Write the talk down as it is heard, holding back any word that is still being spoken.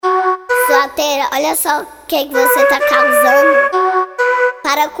bateria, olha só o que você tá causando.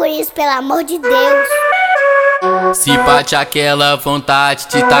 Para com isso, pelo amor de Deus. Se bate aquela vontade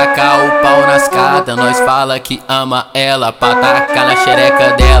de tacar o pau na escada, nós fala que ama ela, pra tacar na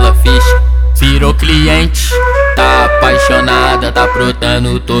xereca dela, ficha. Virou cliente, tá apaixonada, tá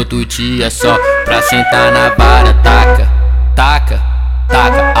brotando todo dia só pra sentar na vara. Taca, taca,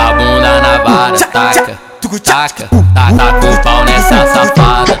 taca a bunda na vara. Taca, taca, taca o pau nessa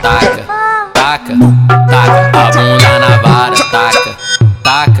safada. Taca, taca, taca a bunda na vara. Taca,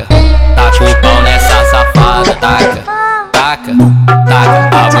 taca, taca o pau nessa safada. Taca, taca, taca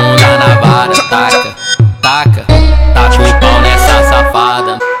a bunda na vara. Taca, taca, taca o pau nessa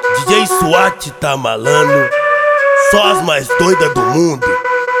safada. DJ SWAT tá malando, só as mais doidas do mundo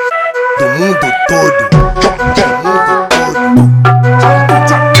todo.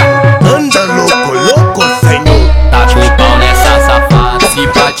 Anda louco, louco, senhor. Taca o pau nessa safada. Se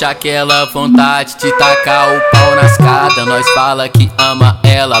bate aquela vontade de tacar o pau na escada, nós fala que ama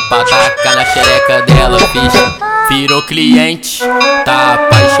ela, pra tacar na xereca dela, ficha. Virou cliente, tá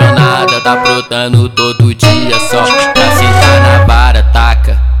apaixonada, tá brotando todo dia só pra sentar na vara.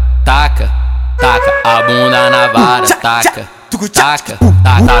 Taca, taca, taca a bunda na vara. Taca, taca,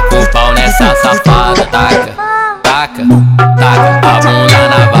 taca o pau nessa safada. Taca, taca, taca a bunda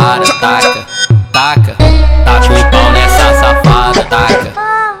na vara. Taca, taca, taca o pau nessa safada. Taca,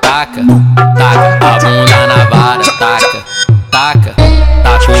 taca, taca a bunda na vara. Taca, taca,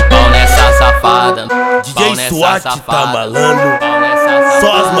 taca o pau nessa safada. DJ SWAT tá malando,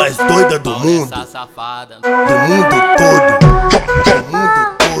 só as mais doidas do mundo todo.